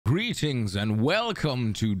Greetings and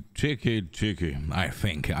welcome to TEKE TEKE. I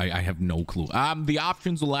think I have no clue. The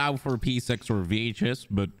options allow for P6 or VHS,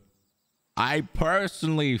 but I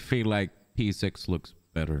personally feel like P6 looks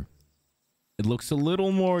better. It looks a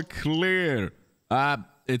little more clear.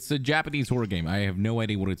 It's a Japanese horror game. I have no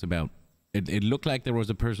idea what it's about. It looked like there was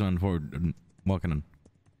a person on board walking on.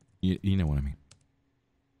 You know what I mean.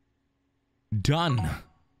 Done.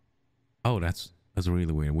 Oh, that's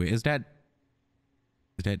really weird. Wait, is that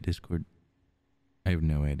Discord? I have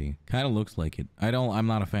no idea. Kind of looks like it. I'm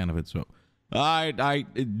not a fan of it, so I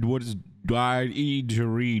need to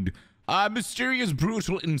read. A mysterious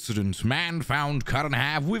brutal incident. Man found cut in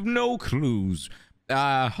half with no clues.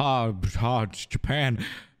 Japan.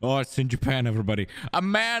 Oh, it's in Japan, everybody. A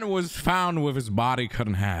man was found with his body cut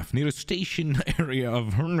in half near a station area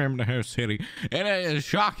of Her City in a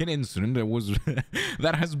shocking incident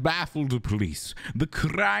that has baffled the police. The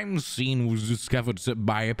crime scene was discovered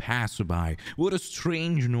by a passerby with a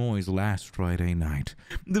strange noise last Friday night.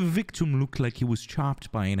 The victim looked like he was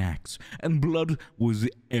chopped by an axe, and blood was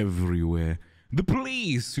everywhere. The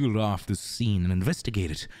police sealed off the scene and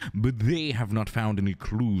investigated, but they have not found any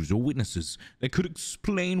clues or witnesses that could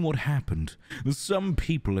explain what happened. Some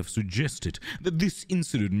people have suggested that this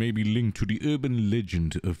incident may be linked to the urban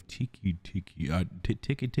legend of TEKE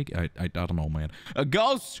TEKE. I don't know, man. A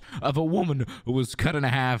ghost of a woman who was cut in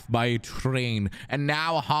half by a train and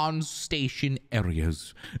now haunts station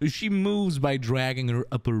areas. She moves by dragging her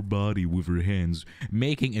upper body with her hands,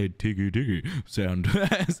 making a TEKE TEKE sound,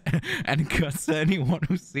 and cuts anyone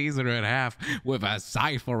who sees her in half with a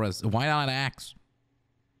scythe or a why not an axe.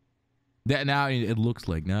 That now it looks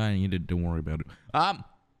like don't worry about it.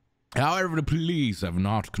 However, the police have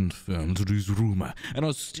not confirmed this rumor and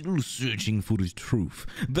are still searching for the truth.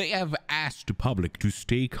 They have asked the public to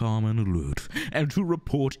stay calm and alert and to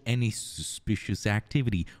report any suspicious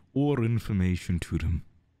activity or information to them.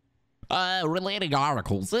 Relating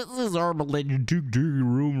articles. This is urban legend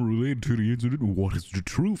room related to the incident. What is the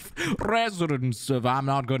truth? Residents of I'm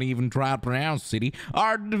not going to even try to pronounce city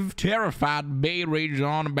are terrified. May rage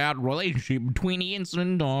on about relationship between the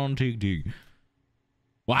incident on TEKE TEKE.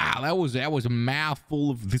 Wow, that was a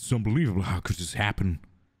mouthful of this. Unbelievable. How could this happen?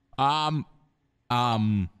 I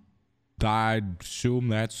assume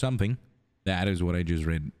that's something. That is what I just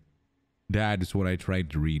read. That is what I tried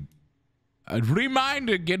to read. A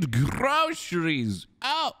reminder, get groceries.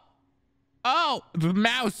 Oh, the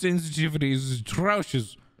mouse sensitivity is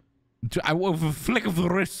atrocious. With a flick of the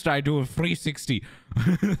wrist, I do a 360.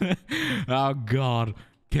 Oh God,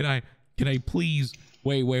 can I please?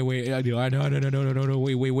 Wait. No. Wait. How do I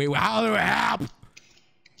help?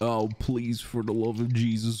 Oh, please, for the love of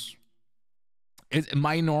Jesus.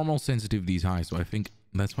 My normal sensitivity is high, so I think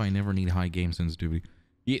that's why I never need high game sensitivity.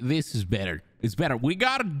 Yeah, this is better. It's better. We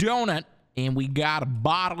got a donut. And we got a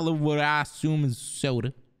bottle of what I assume is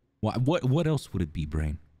soda. What else would it be,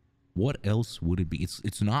 Brain? What else would it be?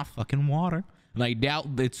 It's not fucking water. And I doubt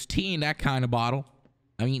it's tea in that kind of bottle.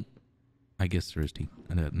 I mean, I guess there is tea.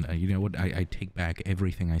 You know what? I take back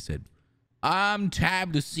everything I said.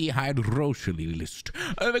 Tab the sea hydroxylly list.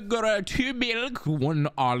 I've got 2 milk, 1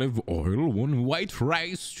 olive oil, 1 white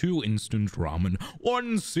rice, 2 instant ramen,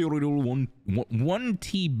 1 cereal, 1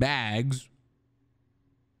 tea bags,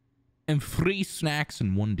 and 3 snacks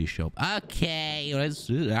and 1 dish soap. Okay,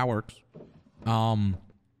 that works.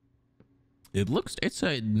 It's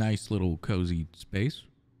a nice little cozy space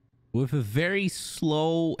with a very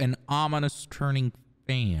slow and ominous turning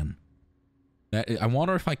fan. I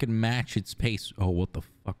wonder if I can match its pace. Oh, what the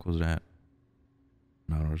fuck was that?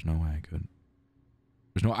 No, there's no way I could.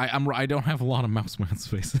 There's no. I don't have a lot of mouse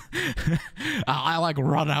space. I like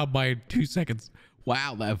run out by 2 seconds.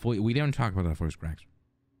 Wow, we didn't talk about that voice cracks.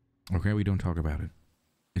 Okay, we don't talk about it.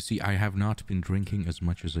 You see, I have not been drinking as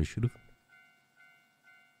much as I should have.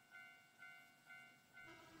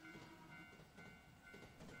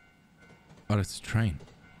 Oh, that's a train.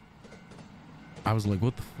 I was like,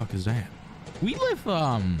 what the fuck is that? We live,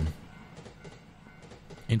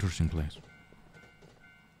 interesting place.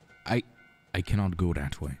 I cannot go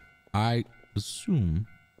that way. I assume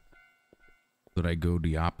that I go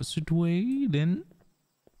the opposite way, then.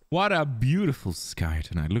 What a beautiful sky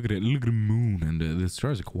tonight. Look at it. Look at the moon. And the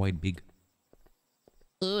stars are quite big.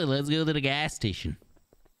 Oh, let's go to the gas station.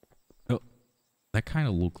 Oh, that kind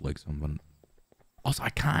of looked like someone. Also, I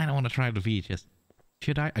kind of want to try the VHS.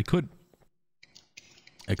 Should I? I could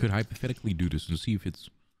hypothetically do this and see if it's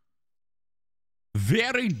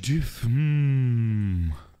very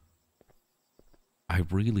different. I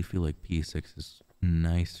really feel like PS6 is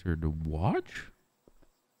nicer to watch.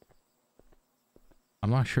 I'm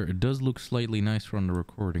not sure. It does look slightly nicer on the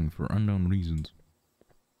recording for unknown reasons.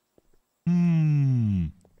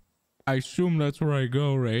 I assume that's where I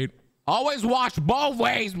go, right? Always watch both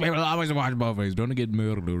ways, people. Always watch both ways. Don't get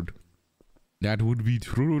murdered. That would be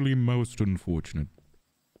truly most unfortunate.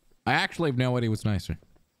 I actually have no idea what's nicer.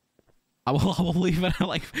 I will leave it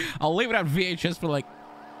like I'll leave it on VHS for like.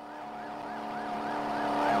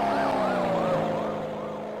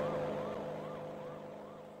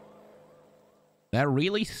 That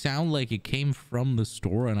really sounded like it came from the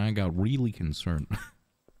store, and I got really concerned.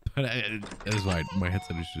 But it's fine. My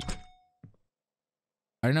headset is just.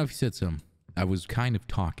 I don't know if you said some. I was kind of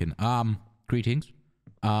talking. Greetings.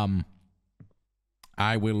 I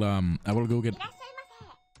will go get.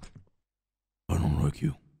 I don't like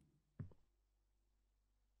you.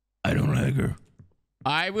 I don't like her.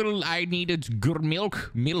 I needed good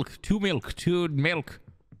milk. Two milk.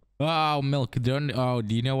 Oh, milk. Don't. Oh,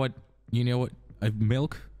 do you know what? You know what?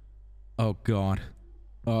 Milk? Oh, God.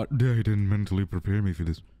 They didn't mentally prepare me for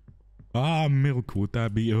this. Milk. Would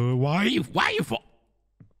that be? Why are you for?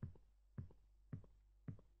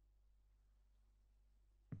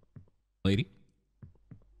 Lady?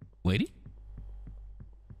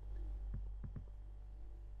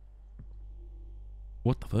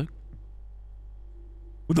 What the fuck?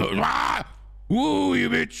 What the? Woo, you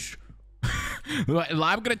bitch!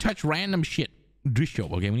 I'm gonna touch random shit. Dish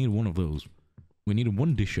soap. Okay, we need one of those. We needed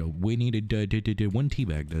one dish soap. We needed one tea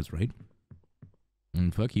bag. That's right.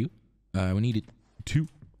 And fuck you. We needed 2.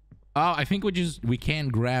 Oh, I think we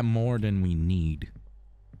can't grab more than we need.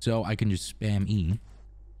 So I can just spam E.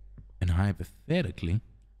 And hypothetically,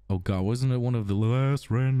 oh god, wasn't it one of the last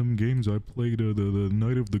random games I played the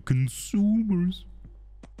Night of the Consumers?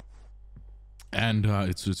 And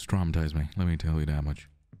it's traumatized me. Let me tell you that much.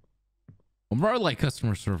 More like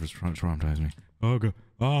customer service traumatized me. Okay.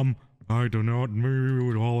 I do not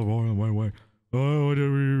move olive oil my way. Oh,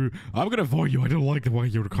 I'm gonna avoid you. I don't like the way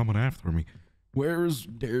you're coming after me.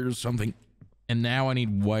 There's something. And now I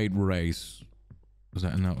need white rice. Was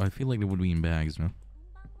that no? I feel like they would be in bags, no?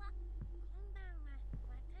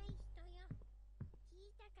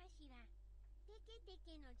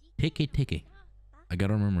 Teke teke. I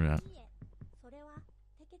gotta remember that.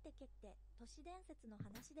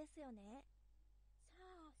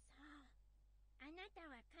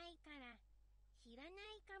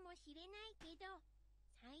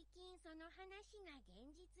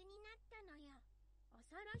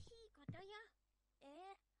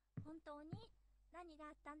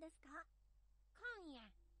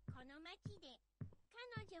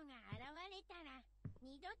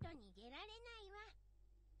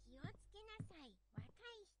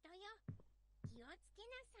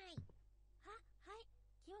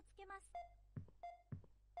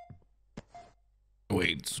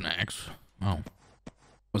 Wait, snacks. Oh. I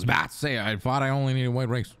was about to say, I thought I only needed white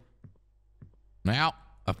rice. Now,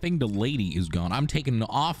 I think the lady is gone. I'm taking an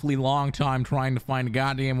awfully long time trying to find a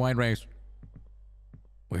goddamn white rice.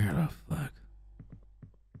 Where the fuck?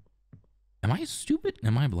 Am I stupid?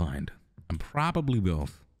 Am I blind? I'm probably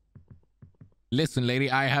both. Listen, lady,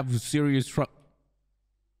 I have serious trouble.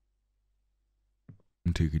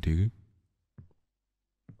 Teke teke.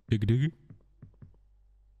 Teke teke.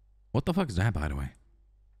 What the fuck is that, by the way?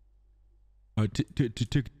 Tick tick tick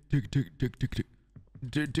tick tick tick tick tick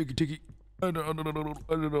tick tick tick. I don't know.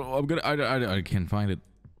 I can't find it.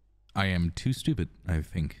 I am too stupid, I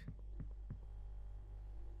think.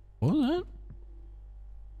 What was that?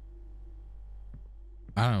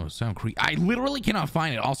 I don't know. Sound creepy. I literally cannot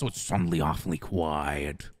find it. Also, it's suddenly awfully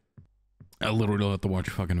quiet. I literally have to watch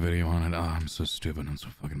a fucking video on it. Oh, I'm so stupid. I'm so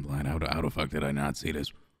fucking blind. How the fuck did I not see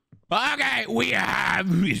this? Okay, we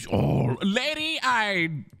have this all. Lady,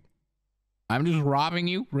 I'm just robbing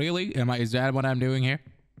you? Really? Is that what I'm doing here?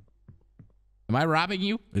 Am I robbing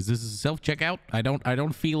you? Is this a self-checkout? I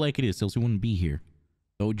don't feel like it is, else you wouldn't be here.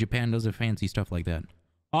 Though Japan does a fancy stuff like that.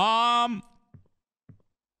 I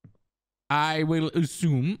will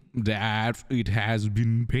assume that it has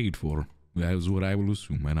been paid for. That is what I will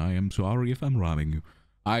assume, and I am sorry if I'm robbing you.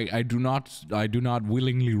 I do not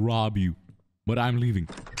willingly rob you, but I'm leaving.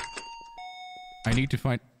 I need to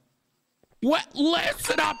find. What?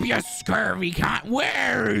 Listen up, you scurvy cunt.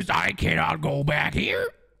 Where is? I cannot go back here.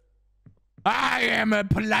 I am a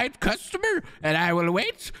polite customer, and I will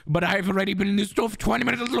wait. But I've already been in this store for 20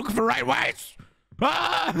 minutes looking for right rice.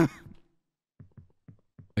 Ah!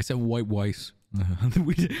 I said white rice.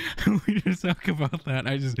 we just talk about that.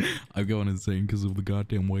 I'm going insane because of the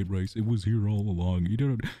goddamn white rice. It was here all along. You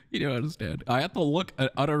don't understand. I had to look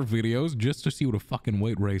at other videos just to see what a fucking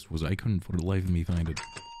white rice was. I couldn't for the life of me find it.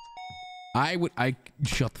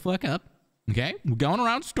 Shut the fuck up. Okay, we're going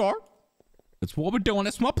around the store. That's what we're doing.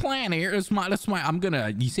 That's my plan here. I'm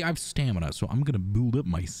gonna, you see, I have stamina, so I'm gonna build up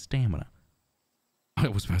my stamina. I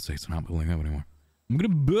was about to say it's not building up anymore. I'm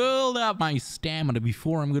gonna build up my stamina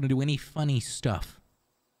before I'm gonna do any funny stuff.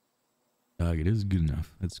 It is good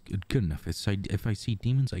enough. That's good enough. If I see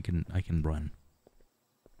demons, I can run.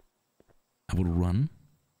 I will run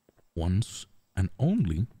once and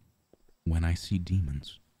only when I see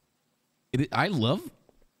demons. I love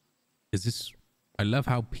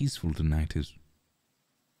how peaceful tonight is.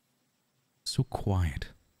 So quiet.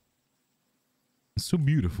 It's so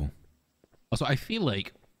beautiful. Also, I feel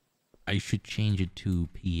like I should change it to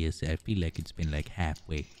PS. I feel like it's been like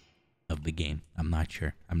halfway of the game. I'm not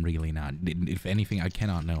sure. I'm really not. If anything, I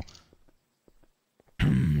cannot know.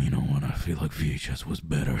 You know what? I feel like VHS was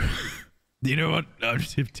better. You know what? I'm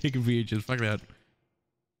just taking VHS. Fuck that.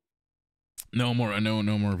 No more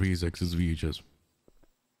V6. It's VHS.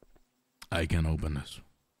 I can open this.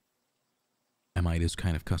 Am I this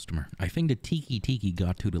kind of customer? I think the Teke Teke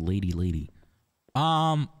got to the lady.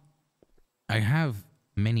 I have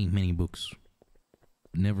many books.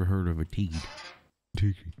 Never heard of a Teke.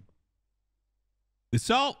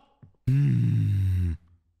 So, but you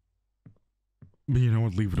know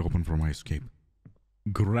what? Leave it open for my escape.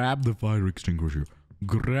 Grab the fire extinguisher.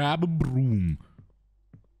 Grab a broom.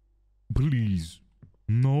 Please.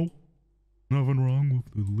 No. Nothing wrong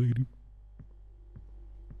with the lady.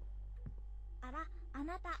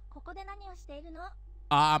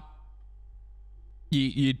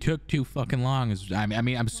 You took too fucking long. I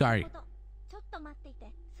mean, I'm sorry.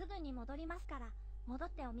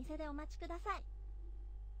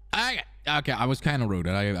 Okay, I was kind of rude.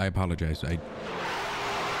 I apologize.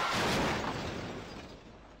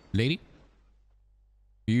 Lady?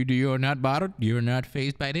 You're not bothered? You're not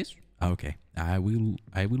fazed by this? Okay. I will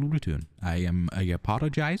return. I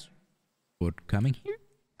apologize for coming here.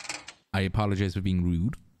 I apologize for being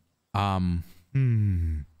rude. Can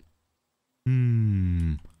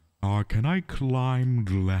I climb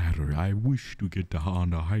the ladder? I wish to get on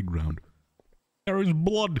the high ground. There is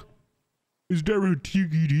blood. Is there a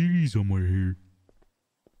Teke Teke somewhere here?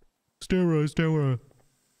 Is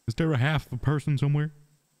there a half a person somewhere?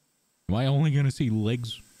 Am I only gonna see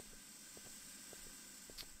legs?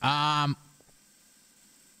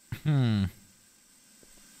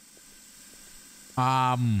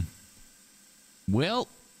 Well,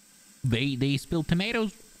 they spilled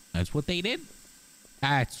tomatoes. That's what they did.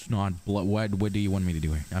 That's not blood. What do you want me to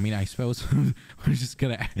do here? I mean, I suppose we're just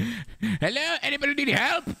gonna. Hello? Anybody need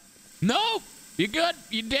help? No? You good?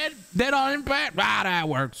 You dead? Dead on impact? Ah, that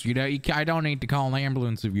works. You know, I don't need to call an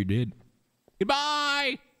ambulance if you did.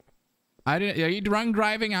 Goodbye. Are you drunk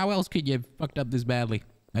driving? How else could you fucked up this badly?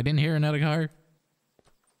 I didn't hear another car.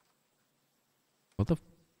 What the?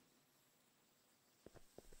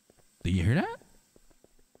 Did you hear that?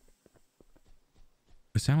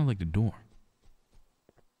 It sounded like the door.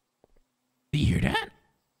 Did you hear that?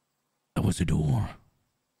 That was the door.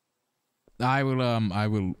 I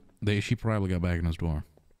will. She probably got back in his door.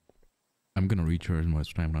 I'm gonna recharge my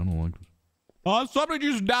stamina. I don't like this. Oh, somebody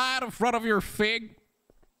just died in front of your fig.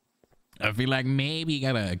 I feel like maybe you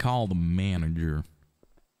gotta call the manager.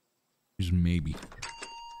 Just maybe.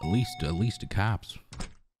 At least the cops.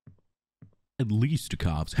 At least the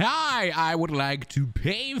cops. Hi, I would like to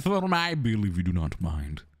pay for my bill if you do not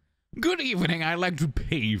mind. Good evening, I'd like to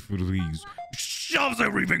pay for these. Shoves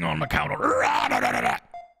everything on the counter.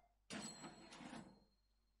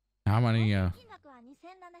 How many,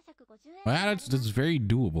 well, that's very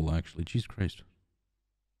doable, actually. Jesus Christ.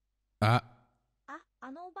 I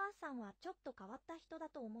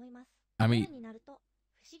mean,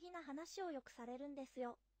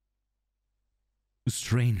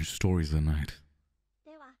 strange stories of the night.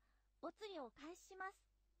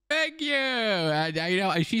 Thank you. You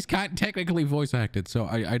know, she's technically voice acted, so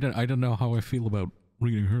I don't know how I feel about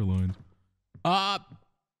reading her lines.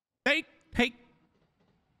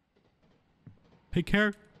 Take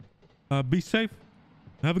care. Be safe.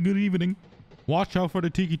 Have a good evening. Watch out for the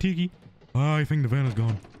Teke Teke. I think the van is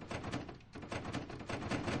gone.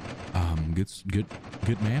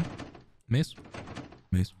 Good man. Miss.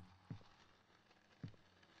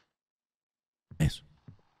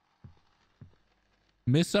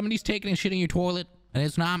 Miss, somebody's taking a shit in your toilet, and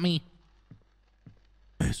it's not me.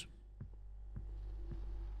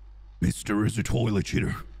 Mister is a toilet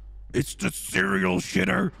shitter. It's the serial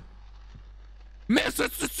shitter. Miss,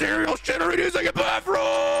 it's the serial shitter using a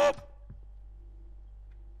bathroom!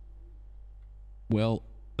 Well,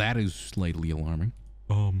 that is slightly alarming.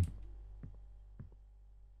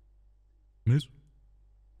 Miss?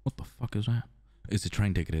 What the fuck is that? It's a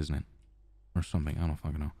train ticket, isn't it? or something. I don't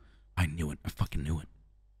fucking know. I knew it. I fucking knew it.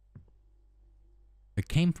 It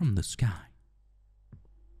came from the sky.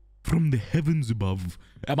 From the heavens above.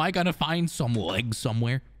 Am I gonna find some legs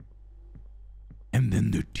somewhere? And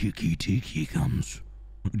then the teke teke comes.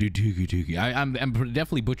 The teke teke. I'm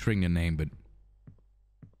definitely butchering the name, but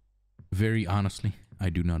very honestly, I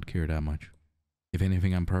do not care that much. If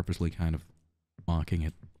anything, I'm purposely kind of mocking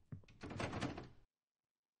it.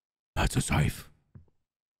 That's a scythe.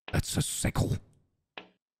 That's a sickle.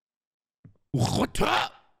 What?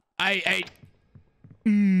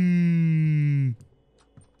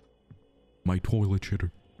 My toilet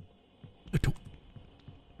shitter. The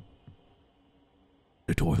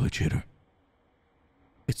toilet shitter.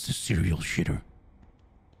 It's the cereal shitter.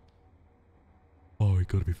 Oh, you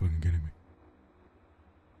gotta be fucking kidding me.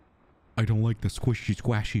 I don't like the squishy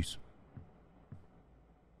squashies.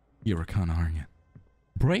 You're a con, aren't you?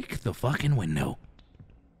 Break the fucking window.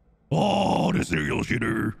 Oh, the cereal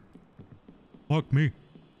shitter. Fuck me.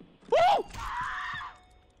 Woo!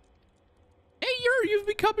 Hey, you've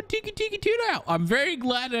become a teke teke too now. I'm very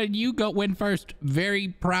glad that you went first. Very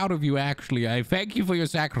proud of you, actually. I thank you for your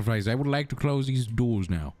sacrifice. I would like to close these doors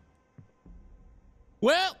now.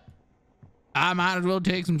 Well, I might as well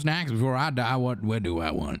take some snacks before I die. What do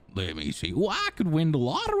I want? Let me see. Well, I could win the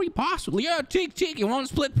lottery, possibly. Yeah, teke teke. You want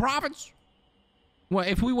to split profits? Well,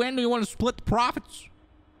 if we win, do you want to split the profits?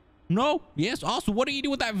 No? Yes? Also, what do you do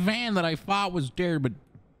with that van that I thought was there, but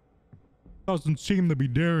doesn't seem to be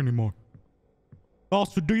there anymore?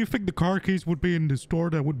 Also, do you think the car keys would be in the store?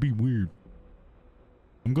 That would be weird.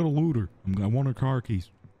 I'm gonna loot her. I want her car keys.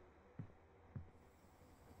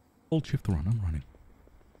 Hold shift to run. I'm running.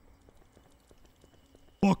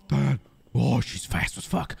 Fuck that. Oh, she's fast as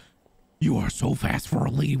fuck. You are so fast for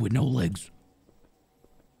a lady with no legs.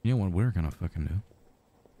 You know what we're gonna fucking do?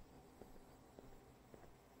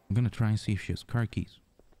 I'm gonna try and see if she has car keys.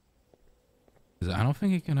 I don't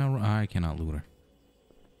think I cannot loot her.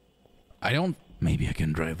 I don't. Maybe I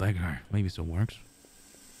can drive that car. Maybe it still works.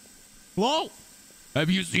 Hello? Have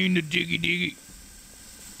you seen the teke teke?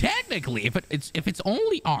 Technically, if it's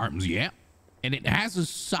only arms, yeah, and it has a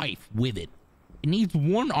scythe with it, it needs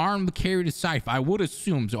one arm to carry the scythe, I would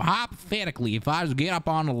assume. So hypothetically, if I was to get up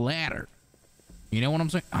on a ladder, you know what I'm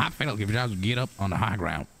saying? Hypothetically, if I was to get up on the high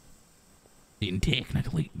ground, then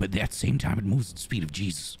technically, but at the same time, it moves at the speed of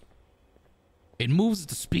Jesus. It moves at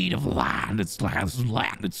the speed of light. It's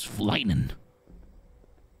lightning.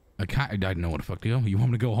 I don't know what the fuck to go. You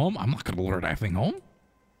want me to go home? I'm not gonna lure that thing home.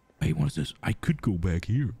 Hey, what is this? I could go back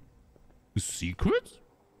here. The secrets?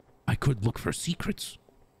 I could look for secrets.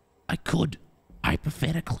 I could,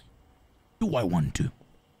 hypothetically. Do I want to?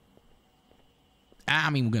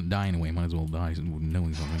 I mean, we're gonna die anyway. Might as well die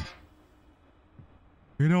knowing something.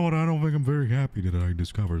 You know what? I don't think I'm very happy that I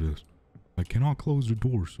discovered this. I cannot close the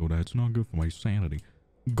door, so that's not good for my sanity.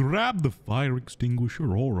 Grab the fire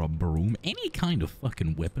extinguisher or a broom. Any kind of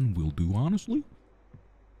fucking weapon will do, honestly.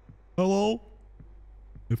 Hello?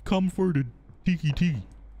 I've come for the teke teke.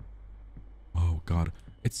 Oh, God.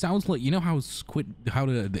 It sounds like, you know how squid,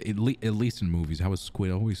 at least in movies, how a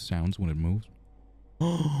squid always sounds when it moves?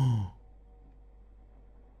 Oh.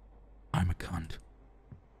 I'm a cunt.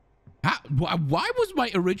 Why was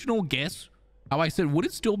my original guess, how I said, would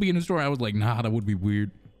it still be in the store? I was like, nah, that would be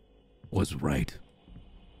weird. Was right.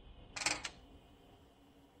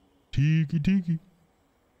 Teke teke.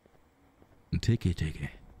 Teke teke.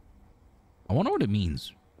 I wonder what it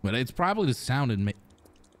means. But it's probably the sound in me.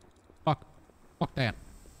 Fuck that.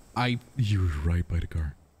 You were right by the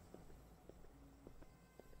car.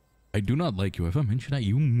 I do not like you. If I mention that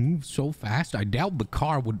you move so fast, I doubt the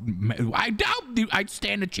car would. I doubt I'd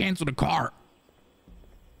stand a chance with a car.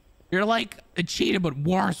 You're like a cheetah, but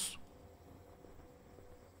worse.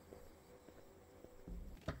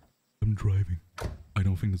 I'm driving. I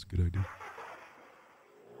don't think that's a good idea.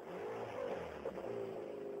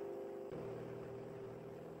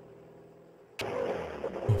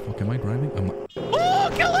 Oh, fuck, am I driving? I'm not. Oh,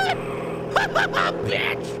 kill him!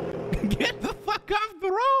 Bitch! Get the fuck off the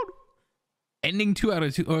road! Ending 2 out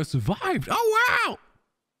of 2. Oh, survived. Oh, wow!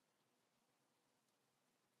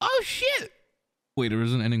 Oh, shit! Wait, there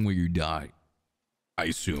is an ending where you die. I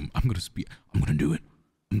assume. I'm gonna do it.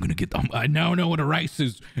 I'm gonna get them. I now know what a rice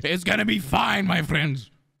is. It's gonna be fine, my friends.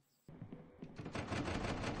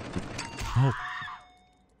 Oh.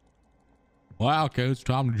 Wow, okay, it's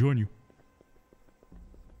time to join you.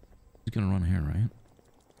 He's gonna run here, right?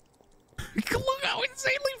 Look how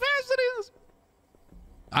insanely fast it is.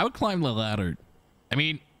 I would climb the ladder. I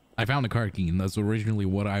mean, I found a car key, and that's originally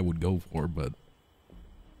what I would go for, but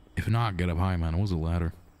if not, get up high, man. It was a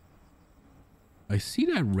ladder. I see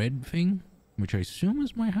that red thing. which I assume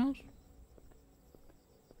is my house.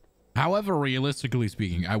 However, realistically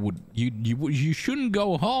speaking, you shouldn't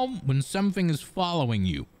go home when something is following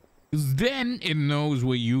you, because then it knows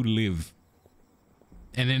where you live,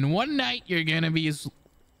 and then one night you're gonna be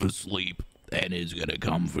asleep, and it's gonna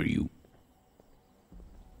come for you.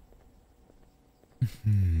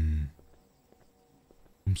 I'm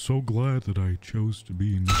so glad that I chose to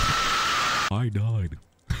be in. I died.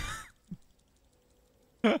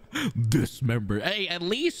 Dismember. Hey, at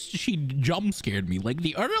least she jump scared me. Like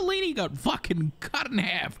the other lady got fucking cut in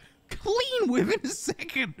half clean within a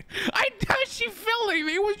second. I thought she fell. Like,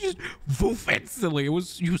 it was just woof instantly.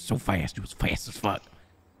 She was so fast. It was fast as fuck.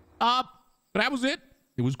 But that was it.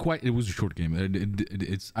 It was a short game.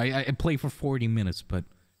 I play for 40 minutes, but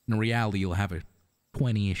in reality, you'll have a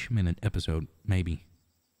 20-ish minute episode, maybe.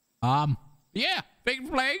 Yeah, thank you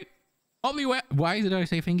for playing. Why did I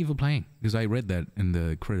say thank you for playing? Because I read that in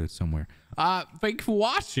the credits somewhere. Thank you for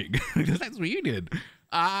watching. Because that's what you did.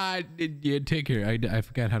 Yeah, take care. I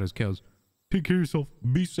forgot how this goes. Take care of yourself.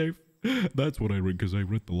 Be safe. That's what I read, because I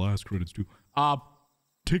read the last credits too.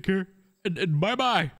 Take care and bye-bye.